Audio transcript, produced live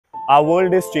Our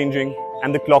world is changing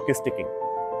and the clock is ticking.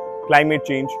 Climate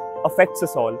change affects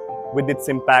us all with its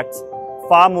impacts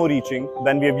far more reaching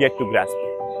than we have yet to grasp.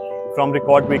 From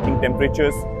record-breaking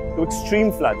temperatures to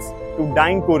extreme floods to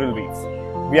dying coral reefs,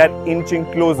 we are inching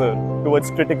closer towards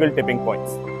critical tipping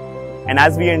points. And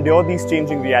as we endure these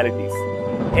changing realities,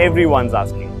 everyone's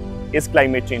asking, is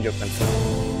climate change a concern?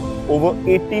 Over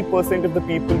 80% of the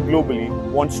people globally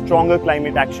want stronger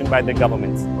climate action by their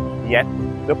governments. Yet,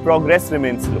 the progress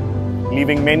remains slow,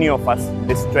 leaving many of us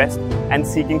distressed and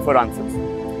seeking for answers.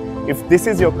 If this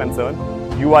is your concern,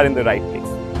 you are in the right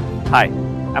place. Hi,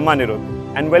 I'm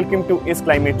Anirudh, and welcome to Is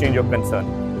Climate Change Your Concern,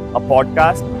 a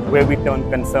podcast where we turn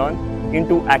concern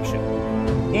into action.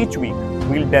 Each week,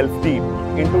 we'll delve deep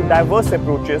into diverse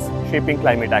approaches shaping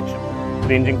climate action,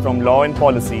 ranging from law and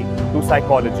policy to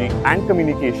psychology and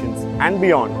communications and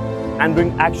beyond, and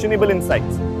bring actionable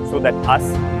insights so that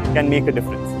us can make a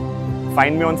difference.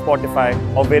 Find me on Spotify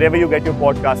or wherever you get your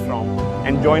podcast from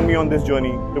and join me on this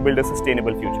journey to build a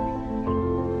sustainable future.